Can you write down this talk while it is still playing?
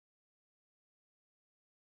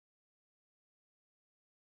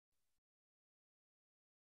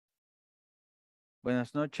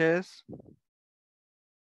Buenas noches.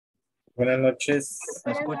 Buenas noches.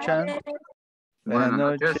 ¿Me escuchan? Buenas Buenas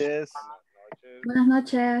noches. noches. Buenas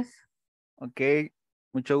noches. Ok,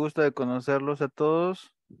 mucho gusto de conocerlos a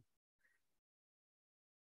todos.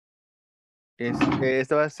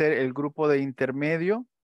 Este va a ser el grupo de intermedio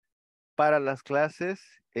para las clases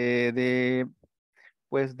de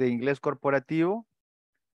inglés corporativo.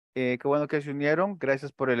 Qué bueno que se unieron.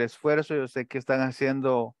 Gracias por el esfuerzo. Yo sé que están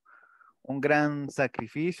haciendo un gran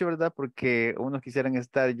sacrificio, ¿verdad? Porque unos quisieran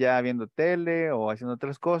estar ya viendo tele o haciendo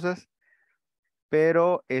otras cosas.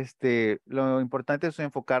 Pero lo importante es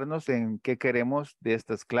enfocarnos en qué queremos de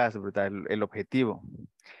estas clases, ¿verdad? El objetivo.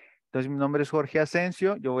 Entonces, mi nombre es Jorge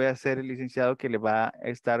Asensio. Yo voy a ser el licenciado que le va a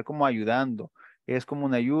estar como ayudando. Es como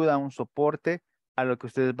una ayuda, un soporte a lo que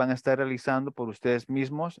ustedes van a estar realizando por ustedes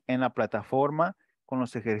mismos en la plataforma con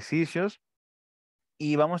los ejercicios.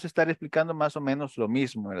 Y vamos a estar explicando más o menos lo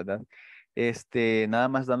mismo, ¿verdad? Nada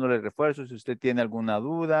más dándole refuerzo. Si usted tiene alguna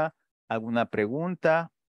duda, alguna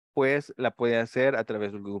pregunta, pues la puede hacer a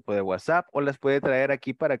través del grupo de WhatsApp o las puede traer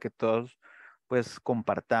aquí para que todos pues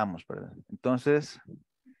compartamos, ¿verdad? Entonces,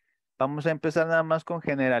 vamos a empezar nada más con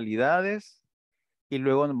generalidades y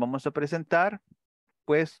luego nos vamos a presentar,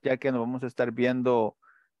 pues ya que nos vamos a estar viendo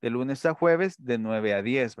de lunes a jueves de 9 a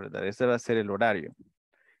 10, ¿verdad? Ese va a ser el horario.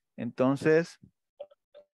 Entonces,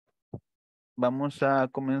 vamos a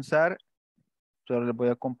comenzar. Solo les voy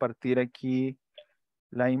a compartir aquí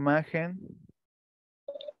la imagen.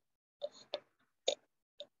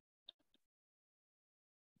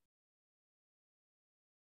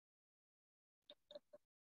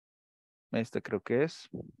 Esta creo que es.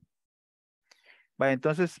 Vale,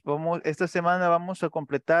 entonces esta semana vamos a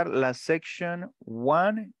completar la Section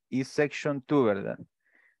 1 y Section 2, ¿verdad?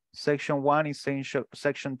 Section 1 y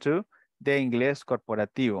Section 2 de inglés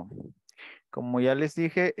corporativo. Como ya les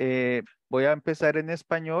dije, voy a empezar en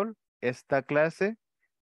español esta clase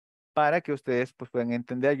para que ustedes pues, puedan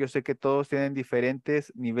entender. Yo sé que todos tienen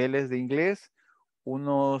diferentes niveles de inglés.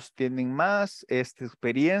 Unos tienen más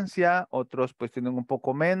experiencia, otros pues tienen un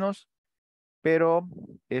poco menos, pero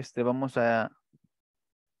vamos a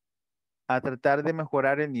tratar de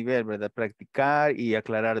mejorar el nivel, ¿verdad? Practicar y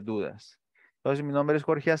aclarar dudas. Entonces, mi nombre es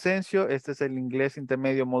Jorge Asensio. Este es el inglés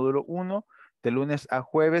intermedio módulo 1, de lunes a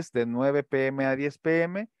jueves, de 9 p.m. a 10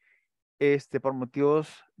 p.m. Por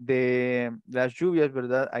motivos de las lluvias,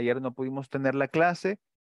 ¿verdad? Ayer no pudimos tener la clase,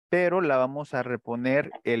 pero la vamos a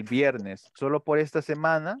reponer el viernes. Solo por esta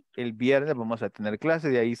semana, el viernes vamos a tener clase,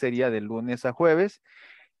 de ahí sería de lunes a jueves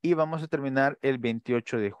y vamos a terminar el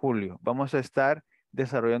 28 de julio. Vamos a estar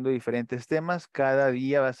desarrollando diferentes temas. Cada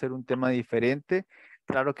día va a ser un tema diferente.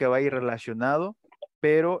 Claro que va a ir relacionado,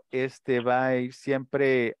 pero va a ir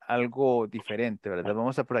siempre algo diferente, ¿verdad?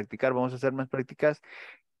 Vamos a practicar, vamos a hacer más prácticas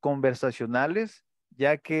conversacionales,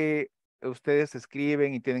 ya que ustedes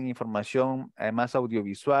escriben y tienen información más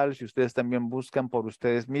audiovisual. Si ustedes también buscan por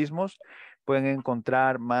ustedes mismos, pueden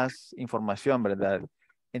encontrar más información, ¿verdad?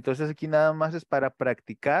 Entonces aquí nada más es para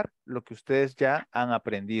practicar lo que ustedes ya han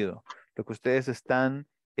aprendido, lo que ustedes están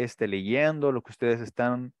leyendo, lo que ustedes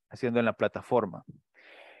están haciendo en la plataforma.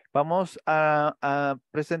 Vamos a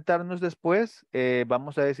presentarnos después,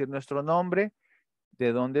 vamos a decir nuestro nombre,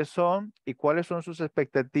 de dónde son y cuáles son sus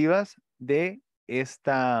expectativas de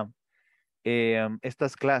estas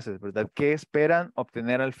clases, ¿verdad? ¿Qué esperan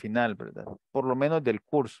obtener al final, ¿verdad? Por lo menos del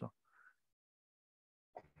curso.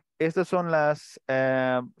 Estas son las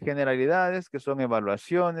generalidades que son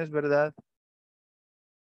evaluaciones, ¿verdad?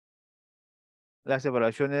 Las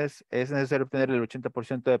evaluaciones es necesario obtener el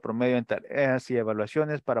 80% de promedio en tareas y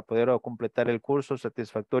evaluaciones para poder completar el curso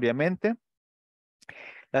satisfactoriamente.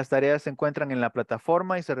 Las tareas se encuentran en la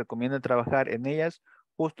plataforma y se recomienda trabajar en ellas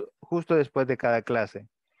justo después de cada clase.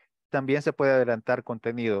 También se puede adelantar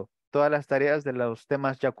contenido. Todas las tareas de los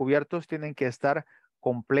temas ya cubiertos tienen que estar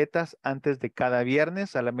completas antes de cada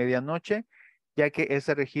viernes a la medianoche, ya que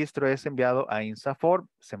ese registro es enviado a INSAFORP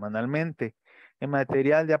semanalmente. El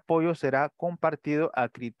material de apoyo será compartido a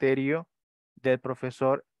criterio del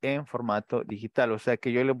profesor en formato digital. O sea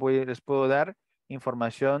que yo les puedo dar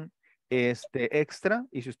información extra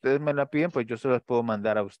y si ustedes me la piden, pues yo se las puedo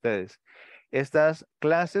mandar a ustedes. Estas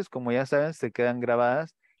clases, como ya saben, se quedan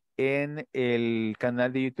grabadas en el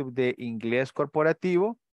canal de YouTube de Inglés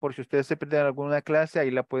Corporativo. Por si ustedes se pierden alguna clase, ahí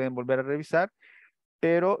la pueden volver a revisar.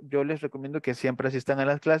 Pero yo les recomiendo que siempre asistan a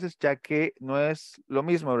las clases, ya que no es lo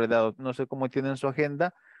mismo, ¿verdad? No sé cómo tienen su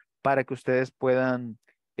agenda para que ustedes puedan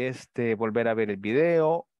volver a ver el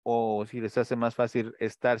video o si les hace más fácil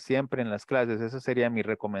estar siempre en las clases. Esa sería mi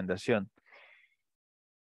recomendación.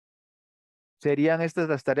 Serían estas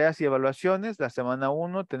las tareas y evaluaciones. La semana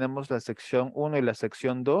 1 tenemos la sección 1 y la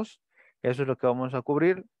sección 2. Eso es lo que vamos a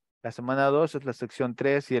cubrir. La semana 2 es la sección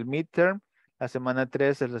 3 y el midterm. La semana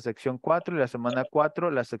 3 es la sección 4 y la semana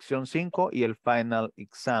 4 la sección 5 y el final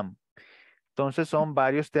exam. Entonces son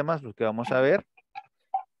varios temas los que vamos a ver.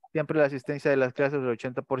 Siempre la asistencia de las clases del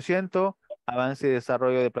 80%, avance y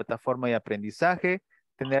desarrollo de plataforma y aprendizaje,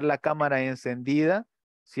 tener la cámara encendida.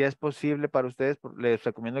 Si es posible para ustedes, les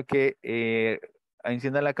recomiendo que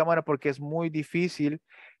enciendan la cámara porque es muy difícil,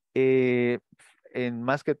 eh,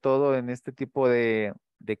 más que todo en este tipo de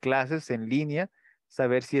clases en línea,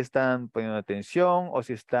 saber si están poniendo atención o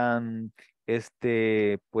si están,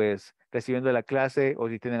 pues, recibiendo la clase o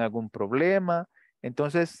si tienen algún problema.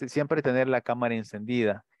 Entonces, siempre tener la cámara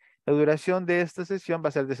encendida. La duración de esta sesión va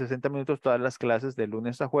a ser de 60 minutos. Todas las clases de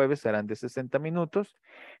lunes a jueves serán de 60 minutos.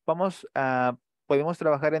 Podemos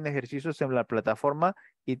trabajar en ejercicios en la plataforma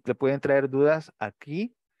y le pueden traer dudas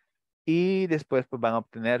aquí y después pues, van a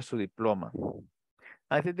obtener su diploma.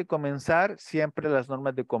 Antes de comenzar, siempre las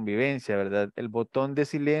normas de convivencia, ¿verdad? El botón de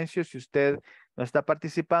silencio, si usted no está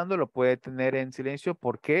participando, lo puede tener en silencio.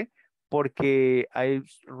 ¿Por qué? Porque hay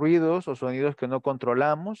ruidos o sonidos que no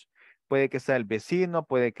controlamos. Puede que sea el vecino,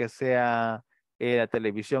 puede que sea la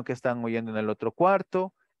televisión que están oyendo en el otro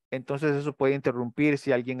cuarto. Entonces eso puede interrumpir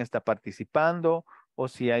si alguien está participando o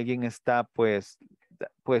si alguien está, pues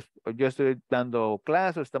yo estoy dando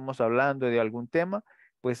clase o estamos hablando de algún tema,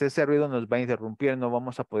 pues ese ruido nos va a interrumpir, no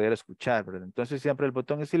vamos a poder escuchar, ¿verdad? Entonces siempre el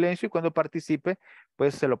botón es silencio y cuando participe,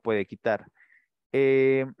 pues se lo puede quitar.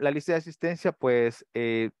 La lista de asistencia, pues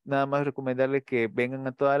nada más recomendarle que vengan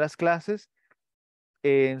a todas las clases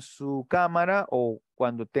en su cámara o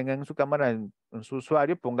cuando tengan su cámara en su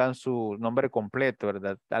usuario, pongan su nombre completo,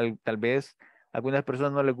 ¿verdad? Tal vez a algunas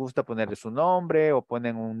personas no les gusta ponerle su nombre o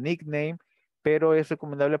ponen un nickname, pero es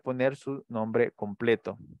recomendable poner su nombre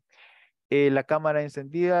completo. La cámara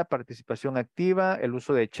encendida, participación activa, el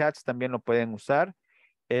uso de chats también lo pueden usar.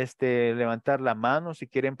 Levantar la mano si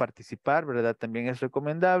quieren participar, ¿verdad? También es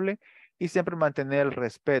recomendable. Y siempre mantener el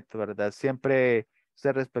respeto, ¿verdad? Siempre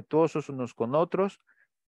ser respetuosos unos con otros,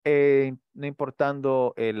 no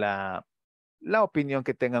importando la opinión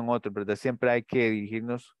que tengan otros, ¿verdad? Siempre hay que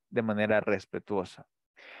dirigirnos de manera respetuosa.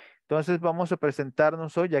 Entonces vamos a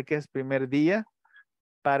presentarnos hoy, ya que es primer día,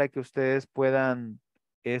 para que ustedes puedan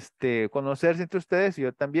conocerse entre ustedes y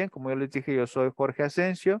yo también. Como yo les dije, yo soy Jorge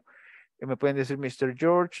Asensio. Me pueden decir Mr.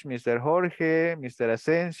 George, Mr. Jorge, Mr.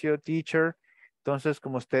 Asensio, teacher. Entonces,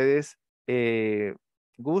 como ustedes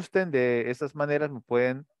gusten de estas maneras, me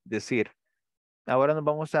pueden decir. Ahora nos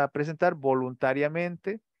vamos a presentar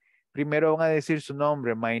voluntariamente. Primero van a decir su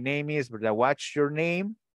nombre. My name is, ¿verdad? What's your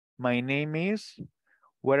name? My name is.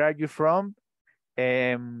 Where are you from?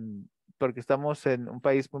 Porque estamos en un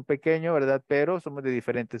país muy pequeño, ¿verdad? Pero somos de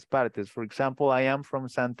diferentes partes. For example, I am from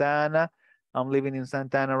Santa Ana. I'm living in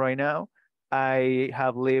Santa Ana right now. I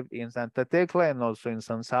have lived in Santa Tecla and also in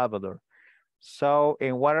San Salvador. So,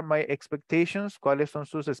 and what are my expectations? ¿Cuáles son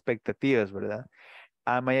sus expectativas, verdad?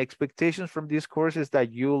 My expectations from this course is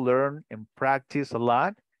that you learn and practice a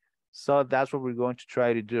lot. So that's what we're going to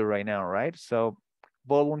try to do right now, right? So,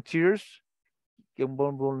 volunteers, un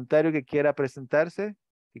voluntario que quiera presentarse,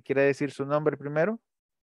 que quiera decir su nombre primero.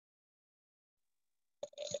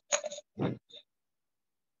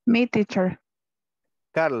 Me, teacher.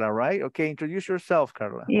 Carla, right? Okay, introduce yourself,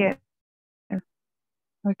 Carla. Yeah.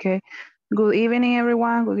 Okay. Good evening,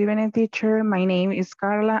 everyone. Good evening, teacher. My name is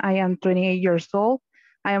Carla. I am 28 years old.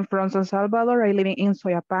 I am from San Salvador. I live in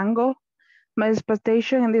Soyapango. My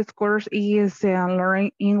expectation in this course is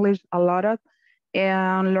learning English a lot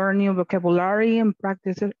and learn new vocabulary and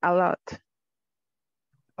practice it a lot.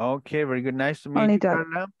 Okay, very good. Nice to meet Only you, that.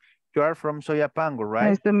 Carla. You are from Soyapango, right?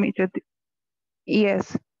 Nice to meet you.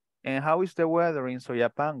 Yes. And how is the weather in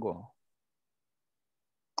Soyapango?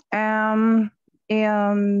 Right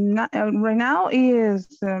now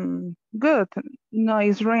is good. No,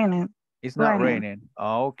 it's raining. It's not raining.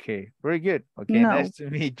 Okay, very good. Okay, No. nice to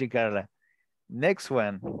meet you, Carla. Next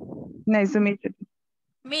one. Nice to meet you.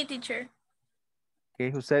 Me, teacher.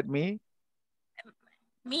 Okay, who said me?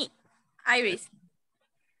 Me, Iris.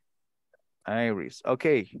 Iris.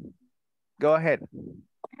 Okay, go ahead.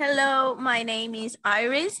 Hello, my name is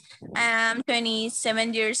Iris. I'm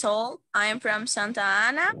 27 years old. I'm from Santa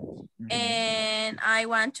Ana, and I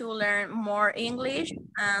want to learn more English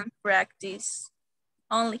and practice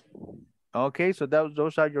only. Okay, so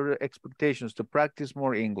those are your expectations, to practice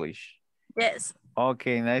more English. Yes.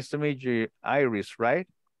 Okay, nice to meet you, Iris, right?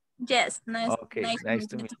 Yes, nice. Okay, nice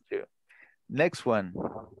to meet you. Next one.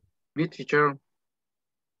 Me, teacher.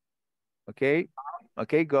 Okay,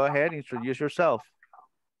 Okay, go ahead, introduce yourself.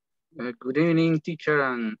 Good evening, teacher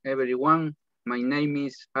and everyone. My name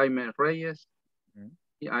is Jaime Reyes.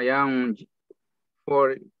 I am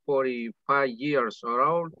 45 years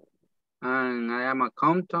old, and I am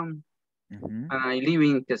accountant, and I live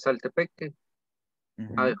in Quesaltepeque.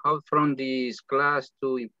 I hope from this class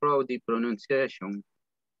to improve the pronunciation.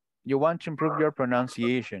 You want to improve your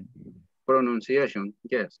pronunciation. Pronunciation,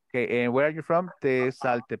 yes. Okay, and where are you from?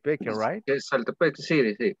 Texaltepeque, right? Quesaltepeque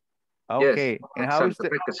City, sí. Okay, Yes. and how is the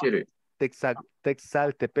City.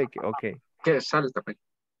 Texaltepeque? Okay. Quesaltepeque.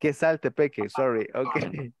 Quesaltepeque, sorry.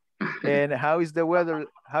 Okay. And how is the weather?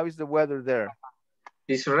 How is the weather there?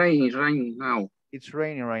 It's raining now. It's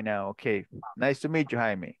raining right now. Okay. Nice to meet you,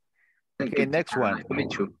 Jaime. Thank Okay, you, next teacher. one. Nice to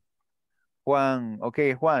meet you. Juan.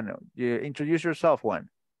 Okay, Juan, you introduce yourself, Juan.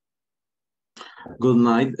 Good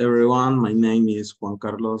night, everyone. My name is Juan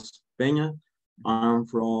Carlos Peña. I'm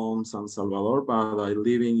from San Salvador, but I'm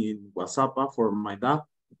living in Guasapa for my dad.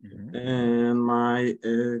 And my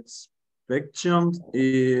expectation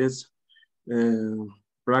is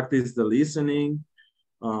practice the listening,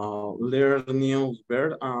 learn new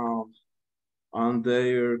verbs and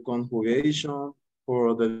their conjugation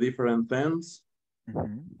for the different tense.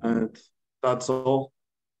 And that's all.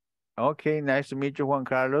 Okay, nice to meet you, Juan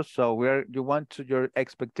Carlos. So your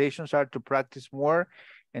expectations are to practice more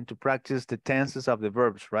and to practice the tenses of the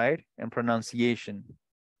verbs, right? And pronunciation.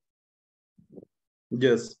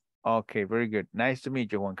 Yes. Okay, very good. Nice to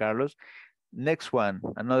meet you, Juan Carlos. Next one,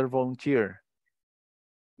 another volunteer.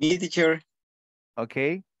 Me, teacher.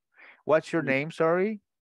 Okay. What's your name, sorry?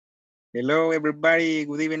 Hello, everybody.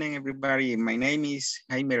 Good evening, everybody. My name is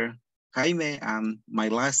Jaime, and my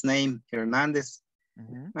last name, Hernandez.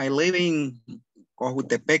 I live in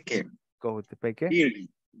Cojutepeque. Cojutepeque? Here,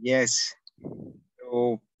 yes.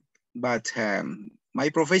 So, but my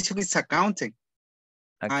profession is accounting.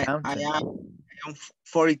 I am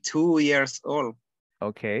 42 years old.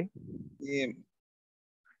 Okay.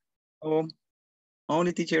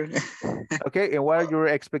 Only teacher. Okay, and what are your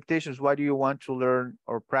expectations? Why do you want to learn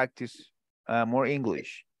or practice more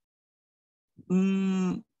English?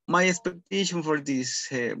 My expectation for this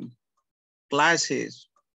classes,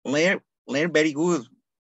 learn very good.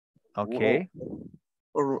 Okay.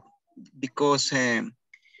 Or because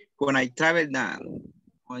when I traveled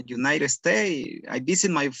on United States, I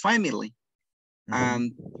visit my family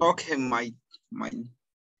and talk to my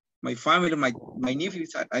family, my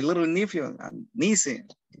nephews, a little nephew and niece,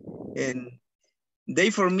 and they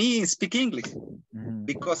for me speak English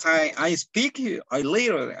because I speak a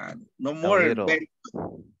little, no more very,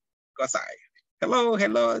 because hello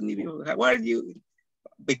nephew, how are you?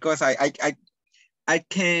 Because I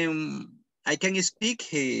can speak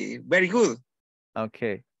very good.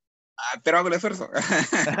 Okay. Pero hago el esfuerzo.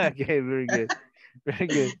 Okay, very good. Very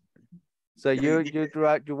good. So you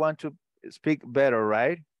want to speak better,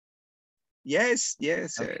 right? Yes.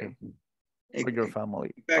 Okay. For your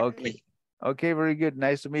family. Exactly. Okay. Okay, very good.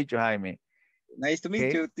 Nice to meet you, Jaime. Nice to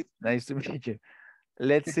meet you. Nice to meet you.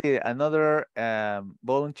 Let's see, another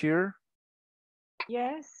volunteer.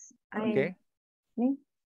 Yes. Okay.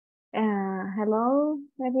 Hello,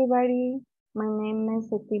 everybody. My name is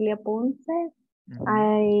Cecilia Ponce.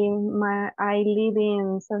 I live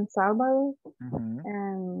in San Salvador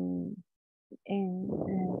and in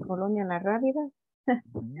Colonia La Rábida.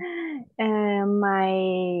 And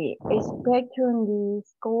my expectation in the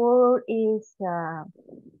school is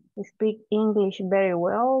speak English very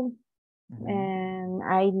well. And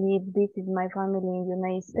I visit my family in the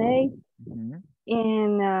United States.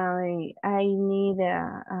 And I need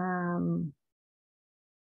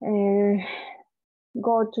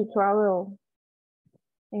go to travel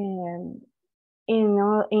and in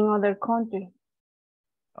other countries.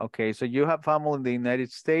 Okay, so you have family in the United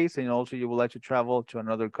States and also you would like to travel to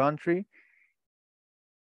another country?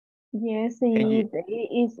 Yes, it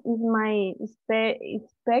is my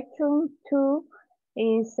spectrum too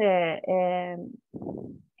is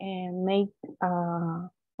make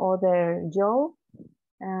other job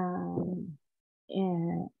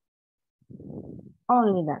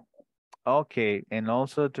only that. Okay, and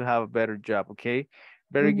also to have a better job, okay?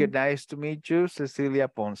 Very good. Nice to meet you, Cecilia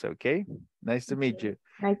Ponce, okay? Nice to meet you.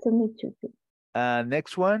 Nice to meet you too.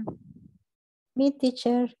 Next one. Me,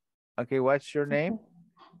 teacher. Okay, what's your name?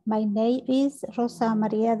 My name is Rosa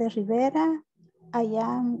Maria de Rivera. I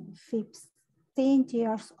am 15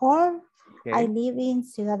 years old. Okay. I live in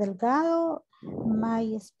Ciudad Delgado. My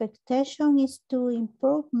expectation is to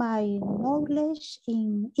improve my knowledge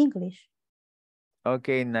in English.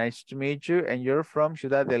 Okay, nice to meet you. And you're from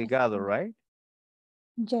Ciudad Delgado, right?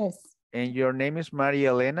 Yes. And your name is Maria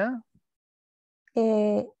Elena?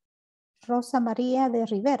 Rosa María de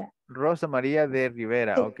Rivera. Rosa Maria de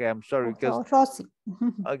Rivera. Okay, I'm sorry because Rosy.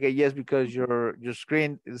 okay, yes, because your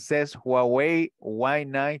screen says Huawei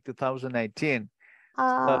Y9 2019.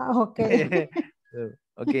 Okay.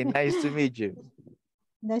 Okay, nice to meet you.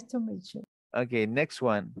 Nice to meet you. Okay, next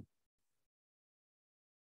one.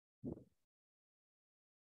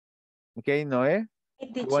 Okay, Noé.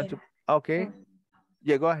 You want to? Okay.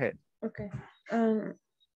 Yeah, go ahead. Okay.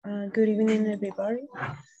 Good evening, everybody.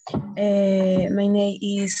 My name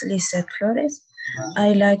is Lisa Flores.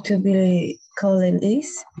 I like to be called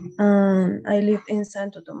Liz. I live in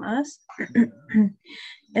Santo Tomas.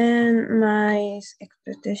 And my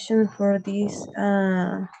expectation for this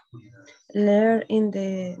learn in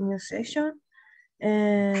the new session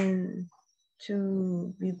and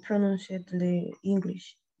to be pronounced the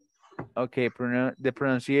English. Okay, the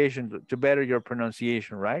pronunciation, to better your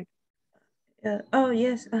pronunciation, right? Oh,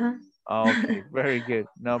 yes. Okay, very good.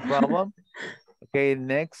 No problem. Okay,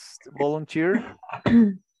 next volunteer.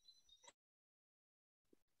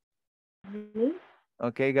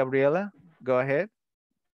 Okay, Gabriela, go ahead.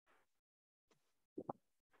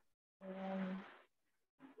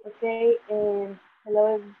 Okay,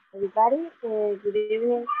 hello everybody, good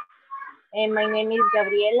evening. My name is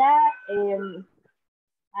Gabriela.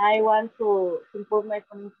 I want to improve my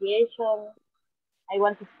pronunciation. I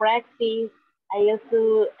want to practice. I used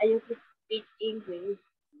to speak English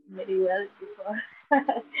very well before,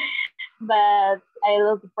 but I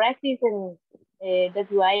love to practice, and that's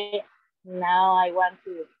why now I want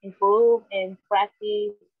to improve and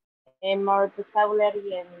practice and more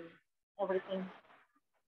vocabulary and everything.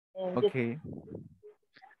 And okay.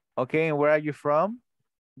 Okay, and where are you from,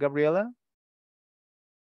 Gabriela?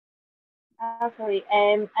 Sorry,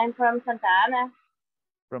 I'm from Santa Ana.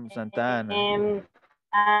 From Santa Ana.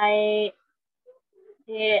 I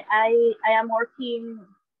am working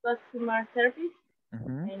customer service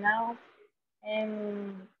right now,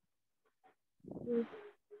 and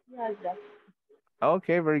yeah, that.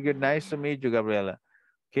 Okay, very good. Nice to meet you, Gabriela.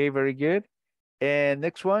 Okay, very good. And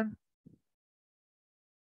next one.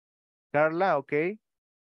 Carla, okay.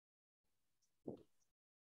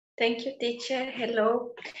 Thank you, teacher.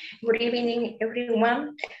 Hello. Good evening,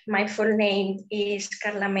 everyone. My full name is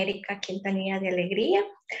Carla América Quintanilla de Alegría.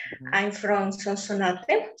 I'm from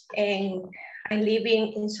Sonsonate, and I'm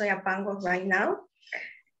living in Soyapango right now.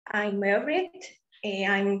 I'm married,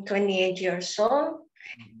 and I'm 28 years old.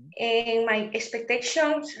 And my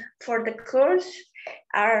expectations for the course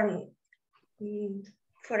are,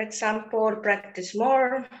 for example, practice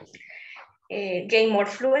more, gain more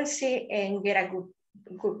fluency, and get a good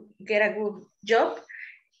job.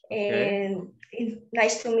 Okay. And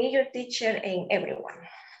nice to meet you, teacher, and everyone.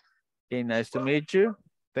 Okay, nice to meet you.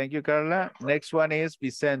 Thank you, Carla. Next one is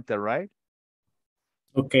Vicente, right?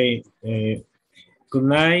 Okay. Good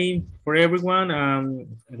night for everyone. I'm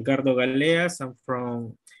Edgardo Galeas. I'm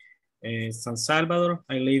from San Salvador.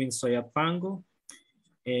 I live in Soyapango.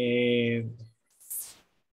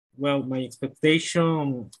 Well, my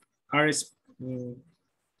expectation are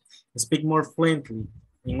speak more fluently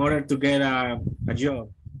in order to get a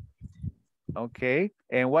job. Okay,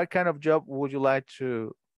 and what kind of job would you like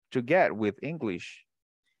to get with English?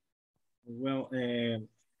 Well,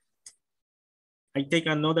 I take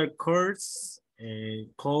another course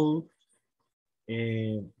called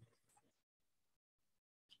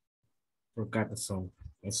forgot the song.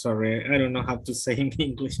 Sorry, I don't know how to say in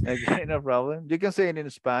English. Okay, no problem. You can say it in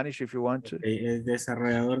Spanish if you want to. Okay,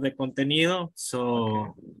 desarrollador de contenido.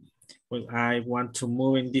 So, well, I want to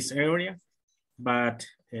move in this area, but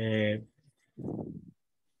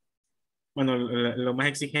bueno, lo más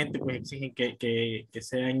exigente, pues exigen que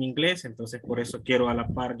sea en inglés, entonces por eso quiero a la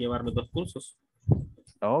par llevar los dos cursos.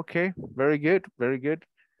 Okay, very good, very good.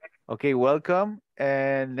 Okay, welcome.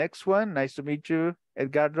 And next one, nice to meet you,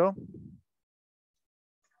 Edgardo.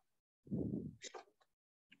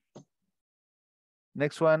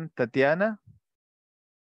 Next one, Tatiana.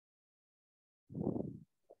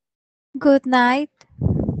 Good night.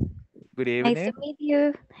 Good evening. Nice to meet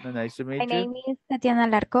you. Nice to meet My you. name is Tatiana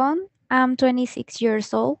Larcón. I'm 26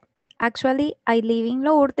 years old. Actually, I live in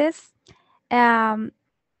Lourdes, in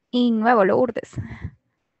Nuevo Lourdes.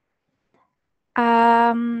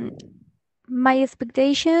 My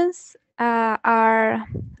expectations are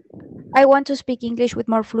I want to speak English with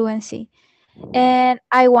more fluency, and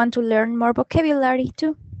I want to learn more vocabulary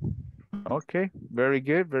too. Okay, very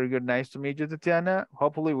good, very good. Nice to meet you, Tatiana.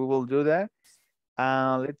 Hopefully we will do that.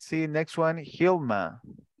 Let's see, next one, Hilma.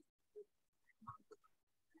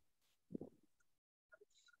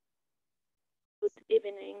 Good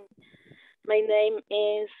evening. My name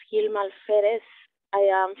is Gilma Alferez. I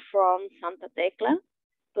am from Santa Tecla,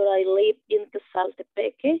 but I live in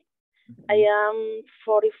Quesaltepeque. I am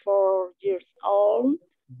 44 years old.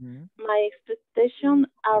 My expectations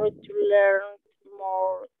are to learn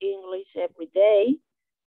more English every day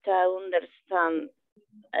to understand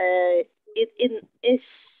it in its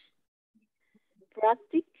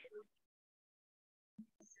practice.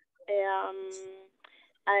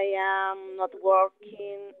 I am not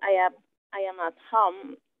working. I am at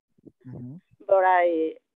home, but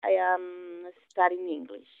I am studying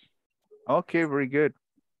English. Okay, very good.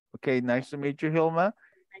 Okay, nice to meet you, Hilma.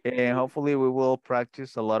 And hopefully we will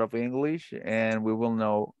practice a lot of English and we will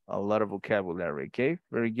know a lot of vocabulary, okay?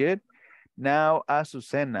 Very good. Now,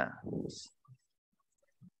 Azucena.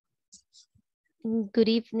 Good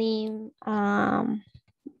evening.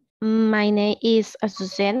 My name is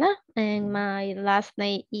Azucena and my last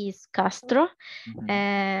name is Castro.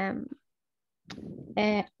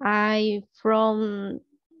 I from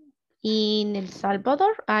in El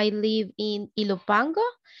Salvador. I live in Ilopango.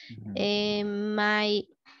 And my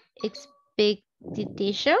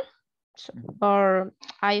expectation, or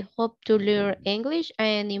I hope to learn English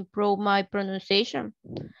and improve my pronunciation.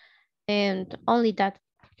 And only that.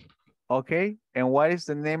 Okay, and what is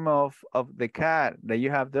the name of the cat that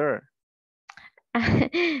you have there?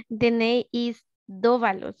 The name is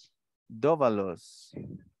Dóvalos. Dóvalos.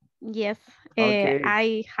 Yes, okay.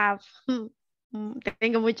 I have,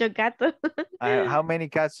 tengo muchos gatos. How many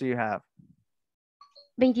cats do you have?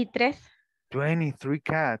 23. 23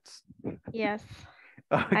 cats. Yes,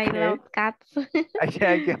 okay. I love cats. I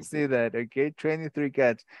can see that, okay? 23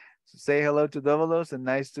 cats. So say hello to Dóvalos and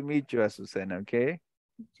nice to meet you, Azucena, okay?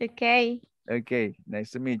 It's okay. Okay,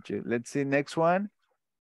 nice to meet you. Let's see next one.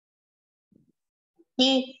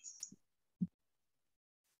 Me.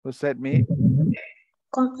 Who said me?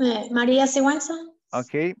 María Sigüenza.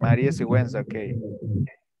 Okay, María Sigüenza, okay.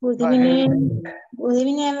 Good evening. Good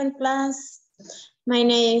evening, everyone, class. My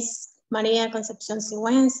name is María Concepción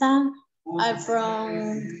Sigüenza. I'm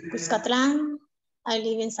from Cuscatlán. I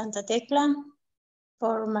live in Santa Tecla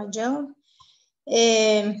for my job.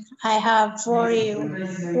 I have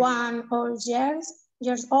 41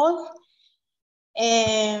 years old.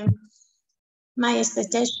 My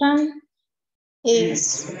expectation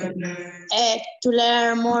is to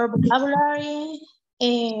learn more vocabulary,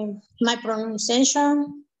 my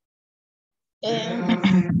pronunciation,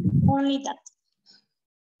 only that.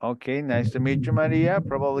 Okay, nice to meet you, Maria.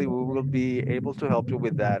 Probably we will be able to help you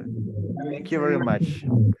with that. Thank you very much.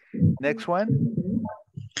 Next one.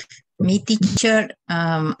 Me, teacher,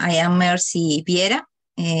 I am Mercy Viera,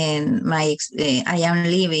 and I am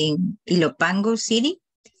living in Ilopango City.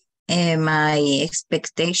 And my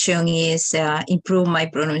expectation is improve my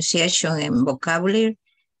pronunciation and vocabulary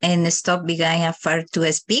and stop being afraid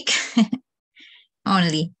to speak.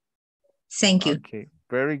 Only. Thank you. Okay,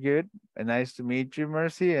 very good. Nice to meet you,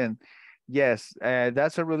 Mercy. And yes,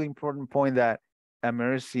 that's a really important point that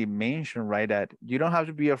Mercy mentioned, right? That you don't have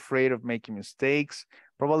to be afraid of making mistakes.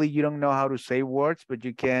 Probably you don't know how to say words, but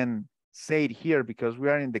you can say it here because we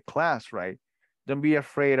are in the class, right? Don't be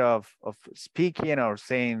afraid of speaking or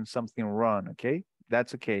saying something wrong, okay?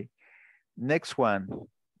 That's okay. Next one,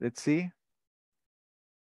 let's see.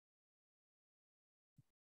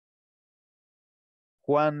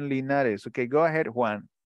 Juan Linares. Okay, go ahead, Juan.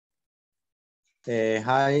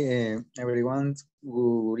 Hi, everyone.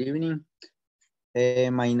 Good evening.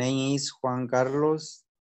 My name is Juan Carlos.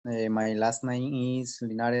 My last name is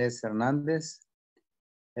Linares Hernandez.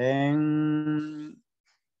 And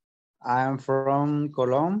I'm from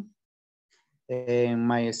Colombia.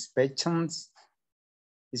 My expectations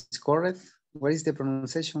is correct. What is the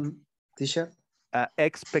pronunciation, teacher?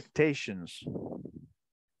 Expectations.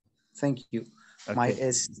 Thank you. Okay. My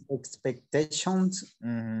expectations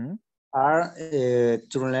are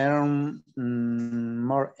to learn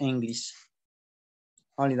more English.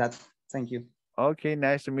 Only that. Thank you. Okay,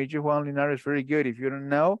 nice to meet you, Juan Linares. Very good. If you don't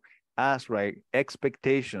know, ask, right?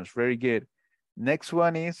 Expectations. Very good. Next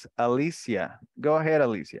one is Alicia. Go ahead,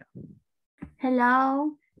 Alicia.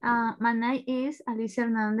 Hello, my name is Alicia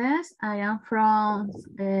Hernandez. I am from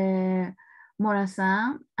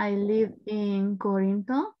Morazán. I live in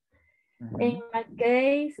Corinto. In my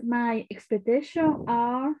case, my expectations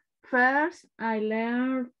are first, I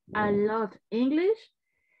learned a lot English.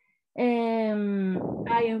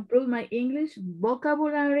 I improve my English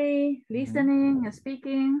vocabulary, listening,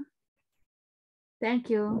 speaking. Thank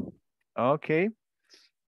you. Okay.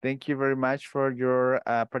 Thank you very much for your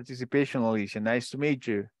participation, Alicia. Nice to meet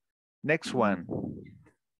you. Next one.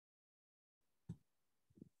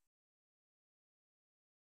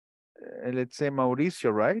 let's say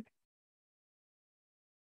Mauricio, right?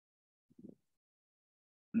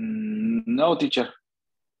 No, teacher.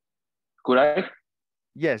 Could I?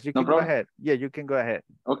 Yes, you No can go problem. ahead. Yeah, you can go ahead.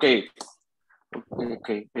 Okay.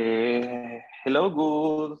 Okay. Hello,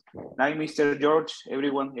 good night, Mr. George,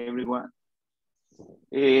 everyone.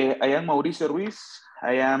 I am Mauricio Ruiz.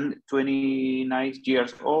 I am 29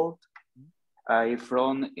 years old. I'm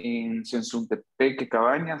from in Sensuntepeque,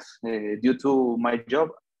 Cabañas. Due to my job,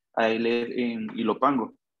 I live in Ilopango.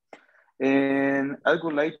 And I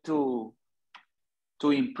would like to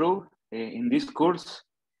improve in this course,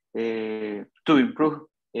 to improve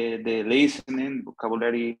the listening,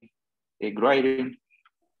 vocabulary, writing,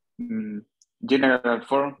 general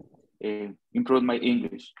form, improve my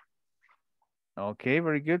English. Okay,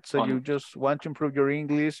 very good. So you just want to improve your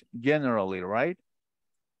English generally, right?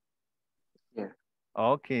 Yeah.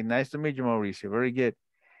 Okay, nice to meet you, Mauricio. Very good.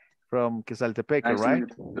 From Quesaltepeque, right?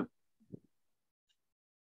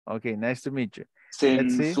 Okay, nice to meet you.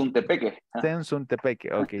 Sensuntepeque.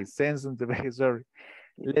 Sensuntepeque. Okay, Sensuntepeque, sorry.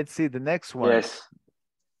 Let's see the next one. Yes.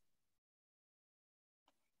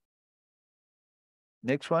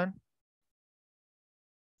 Next one.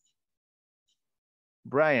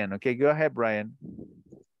 Brian. Okay, go ahead, Brian.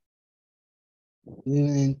 Good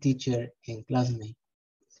evening, teacher and classmate.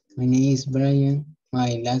 My name is Brian.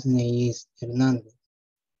 My last name is Hernandez.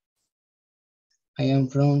 I am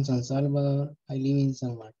from San Salvador. I live in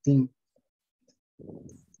San Martin.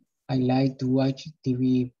 I like to watch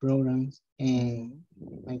TV programs and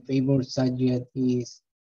my favorite subject is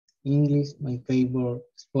English. My favorite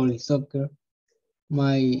sport is soccer.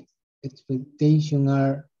 My expectations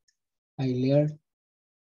are I learn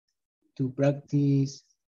to practice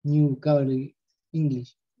new vocabulary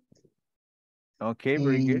English. Okay,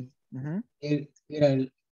 very good.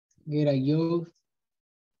 Get a job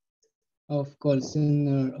of call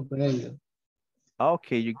center operator.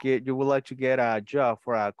 Okay, you would like to get a job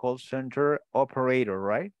for a call center operator,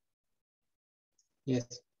 right?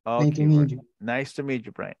 Yes. Okay, nice to meet you. Nice to meet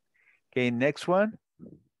you, Brian. Okay, next one.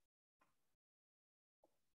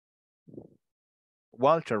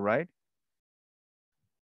 Walter, right?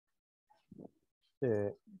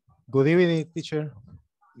 Good evening, teacher.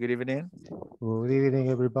 Good evening. Good evening,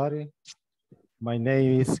 everybody. My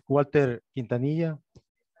name is Walter Quintanilla.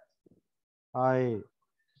 I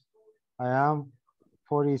am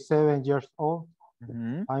 47 years old.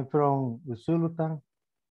 I'm from Usulután.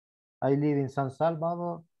 I live in San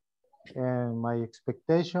Salvador, and my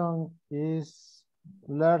expectation is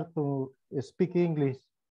learn to speak English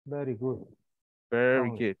very good.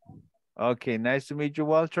 Very good. Okay, nice to meet you,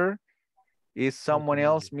 Walter. Is someone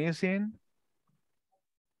else missing?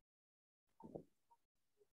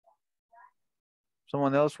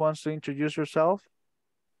 Someone else wants to introduce yourself?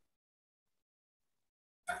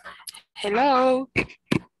 Hello.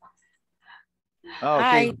 Oh,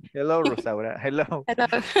 okay. Hi. Hello, Rosaura. Hello. Hello.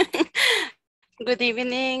 Good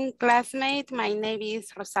evening, classmate. My name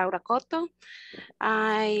is Rosaura Cotto.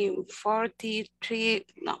 I'm 43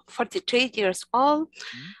 years old.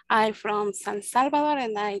 I'm from San Salvador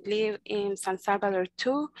and I live in San Salvador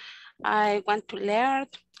too. I want to learn.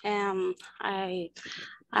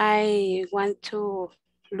 I want to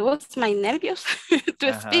lose my nervios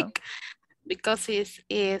to speak because it's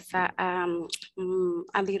a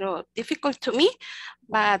little difficult to me,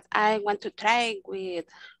 but I want to try with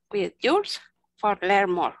yours for learn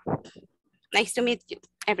more. Nice to meet you,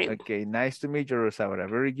 everyone. Okay, nice to meet you, Rosaura.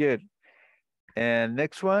 Very good. And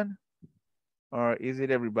next one, or is it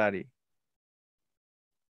everybody?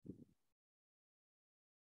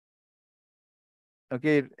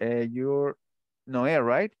 Okay, you're Noé,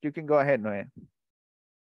 right? You can go ahead, Noé.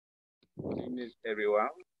 Good evening, everyone.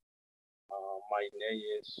 My name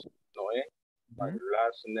is Noé. My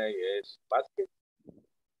last name is Basket.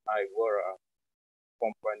 I work at a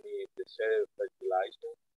company that sells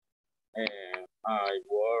fertilizer, and I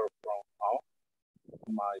work from home.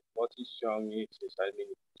 My position is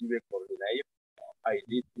administrative coordinator. I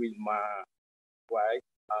live with my wife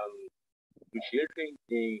and two children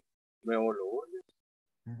in Nuevo Lourdes.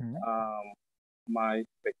 My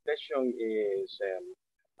expectation is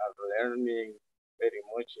learning very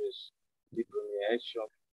much is determination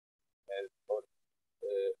and for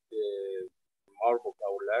more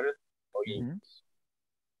vocabulary or English.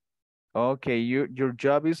 Okay, your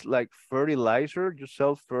job is like fertilizer. You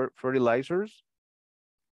sell fertilizers.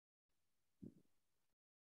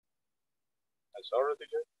 I'm sorry,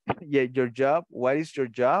 teacher. Yeah, your job. What is your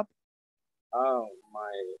job?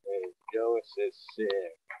 My job is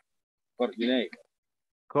coordinator.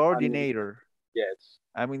 Coordinator. Yes.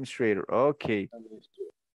 Administrator. Okay.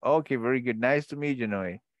 Administrator. Okay, very good. Nice to meet you,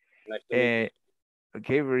 Noe. Nice to meet you.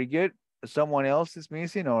 Okay, very good. Someone else is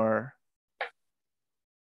missing or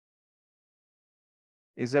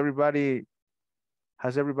is everybody,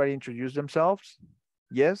 has everybody introduced themselves?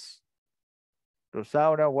 Yes?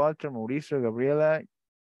 Rosaura, Walter, Mauricio, Gabriela.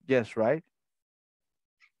 Yes, right?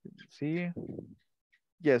 See?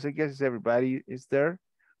 Yes, I guess everybody is there.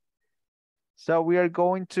 So we are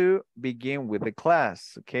going to begin with the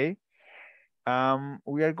class, okay?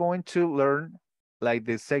 We are going to learn like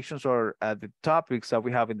the sections or the topics that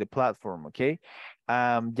we have in the platform, okay?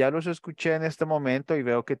 Ya los escuché en este momento y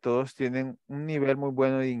veo que todos tienen un nivel muy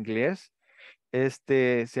bueno de inglés.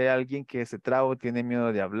 Si hay alguien que se traba o tiene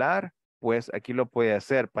miedo de hablar, pues aquí lo puede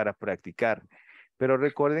hacer para practicar. Pero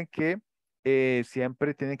recuerden que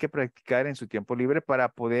siempre tienen que practicar en su tiempo libre para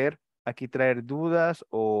poder aquí traer dudas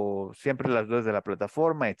o siempre las dudas de la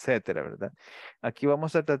plataforma, etcétera, ¿verdad? Aquí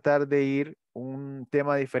vamos a tratar de ir un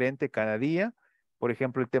tema diferente cada día. Por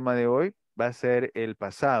ejemplo, el tema de hoy va a ser el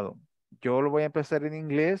pasado. Yo lo voy a empezar en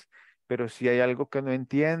inglés, pero si hay algo que no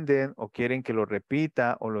entienden o quieren que lo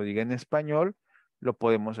repita o lo diga en español, lo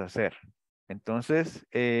podemos hacer. Entonces,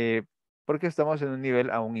 porque estamos en un nivel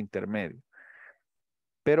aún intermedio.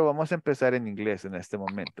 Pero vamos a empezar en inglés en este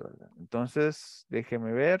momento, ¿verdad? Entonces,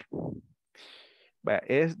 déjeme ver.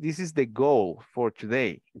 This is the goal for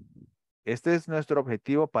today. Este es nuestro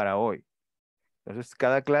objetivo para hoy. Entonces,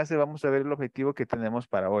 cada clase vamos a ver el objetivo que tenemos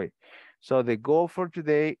para hoy. So, the goal for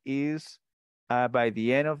today is by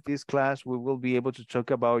the end of this class, we will be able to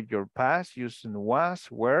talk about your past using was,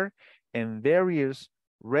 were, and various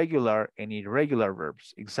regular and irregular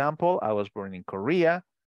verbs. Example, I was born in Korea.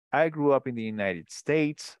 I grew up in the United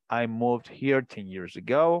States. I moved here 10 years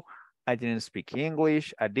ago. I didn't speak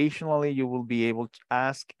English. Additionally, you will be able to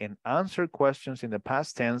ask and answer questions in the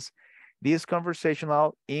past tense. This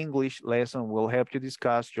conversational English lesson will help you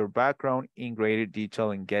discuss your background in greater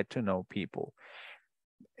detail and get to know people.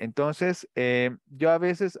 Entonces, yo a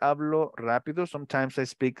veces hablo rápido. Sometimes I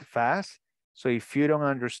speak fast. So if you don't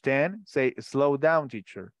understand, say, slow down,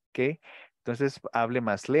 teacher, okay? Entonces, hable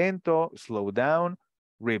más lento, slow down.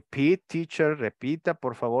 Repeat, teacher, repita,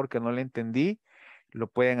 por favor, que no le entendí. Lo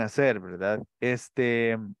pueden hacer, ¿verdad?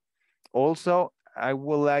 Also, I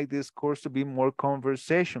would like this course to be more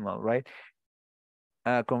conversational, right?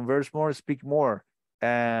 Converse more, speak more.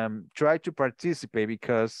 Try to participate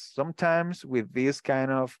because sometimes with this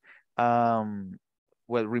kind of,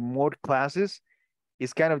 remote classes,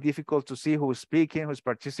 it's kind of difficult to see who's speaking, who's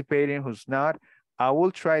participating, who's not. I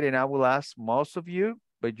will try it and I will ask most of you,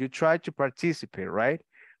 but you try to participate, right?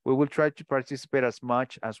 We will try to participate as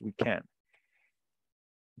much as we can.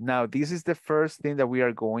 Now, this is the first thing that we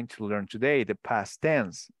are going to learn today, the past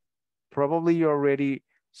tense. Probably you already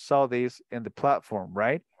saw this in the platform,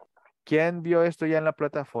 right? ¿Quién vio esto ya en la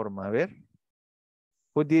plataforma? A ver.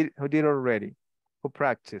 Who did already? Who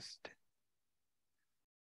practiced?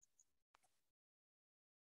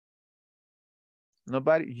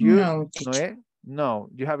 Nobody? You? No. Noé? No,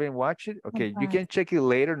 you haven't watched it? Okay, you can check it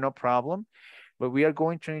later, no problem. But we are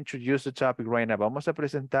going to introduce the topic right now. Vamos a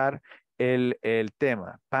presentar el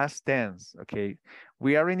tema, past tense, okay?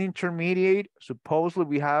 We are in intermediate. Supposedly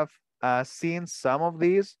we have seen some of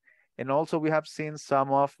these, and also we have seen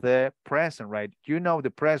some of the present, right? You know the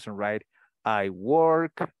present, right? I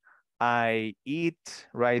work, I eat,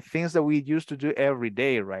 right? Things that we used to do every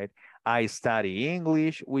day, right? I study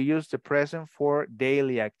English. We use the present for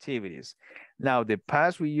daily activities. Now, the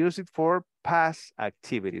past, we use it for past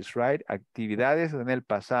activities, right? Actividades en el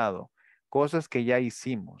pasado, cosas que ya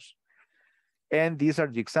hicimos. And these are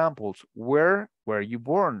the examples. Where were you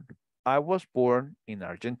born? I was born in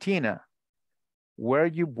Argentina. Were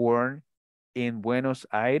you born in Buenos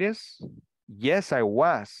Aires? Yes, I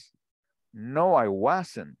was. No, I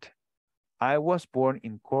wasn't. I was born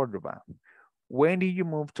in Cordoba. When did you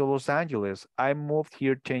move to Los Angeles? I moved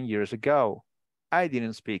here 10 years ago. I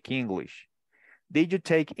didn't speak English. Did you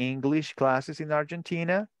take English classes in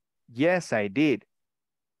Argentina? Yes, I did.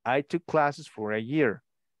 I took classes for a year.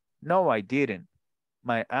 No, I didn't.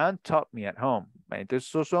 My aunt taught me at home. Entonces,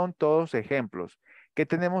 esos son todos ejemplos. ¿Qué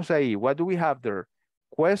tenemos ahí? What do we have there?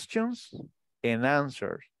 Questions and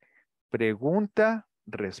answers. Pregunta,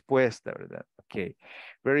 respuesta, ¿verdad? Okay,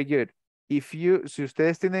 very good. Si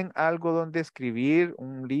ustedes tienen algo donde escribir,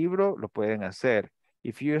 un libro, lo pueden hacer.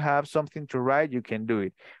 If you have something to write, you can do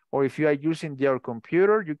it. Or if you are using your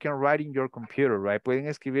computer, you can write in your computer, right? Pueden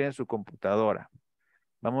escribir en su computadora.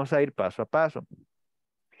 Vamos a ir paso a paso.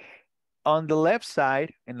 On the left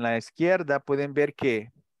side, en la izquierda, pueden ver que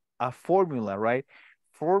a formula, right?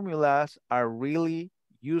 Formulas are really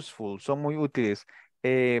useful, son muy útiles.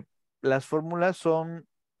 Las fórmulas son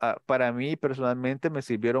para mí personalmente me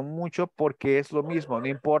sirvieron mucho porque es lo mismo, no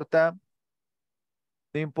importa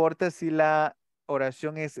si la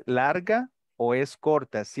oración es larga o es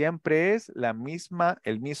corta, siempre es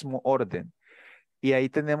el mismo orden. Y ahí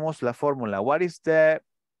tenemos la fórmula. What is the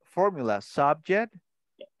formula? Subject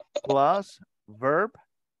plus verb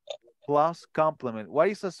plus complement. What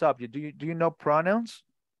is a subject? Do you know pronouns?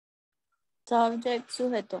 Subject,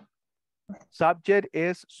 sujeto. Subject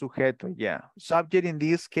is sujeto, yeah. Subject in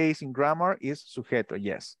this case in grammar is sujeto,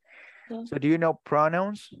 yes. Okay. So do you know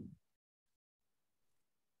pronouns?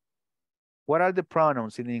 What are the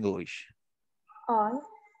pronouns in English? I.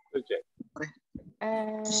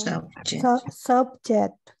 Subject.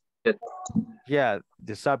 Yeah,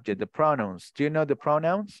 the subject, the pronouns. Do you know the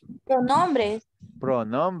pronouns? Pronombres.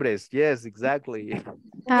 Pronombres, yes, exactly.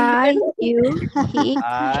 I, you, he,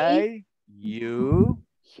 I, you,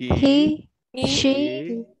 he,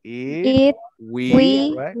 she, it,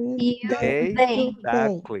 we, right? you, They, they.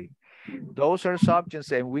 exactly. Those are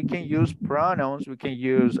subjects and we can use pronouns. We can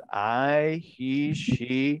use I, he,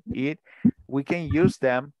 she, it. We can use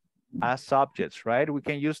them as subjects, right? We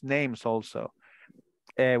can use names also.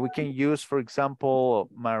 We can use, for example,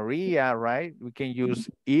 Maria, right? We can use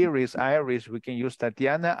Iris. We can use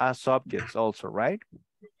Tatiana as subjects also, right?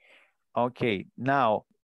 Okay, now,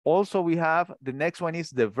 also we have, the next one is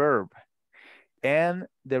the verb. And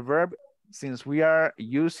the verb, since we are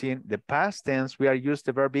using the past tense, we are using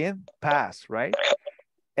the verb in past, right?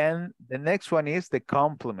 And the next one is the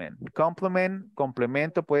complement.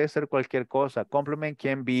 Complemento puede ser cualquier cosa. Complement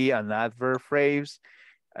can be an adverb phrase,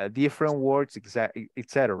 different words,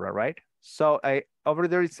 etc., right? So over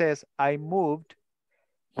there it says, I moved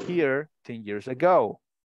here 10 years ago.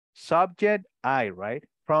 Subject, I, right?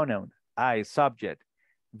 Pronoun, I, subject.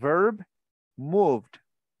 Verb, moved.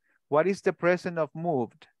 What is the present of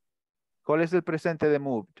moved? ¿Cuál es el presente de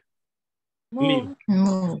moved? Move.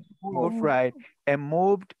 Move, right. And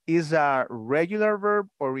moved is a regular verb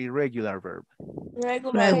or irregular verb?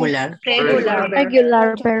 Regular verb.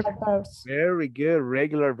 Very good,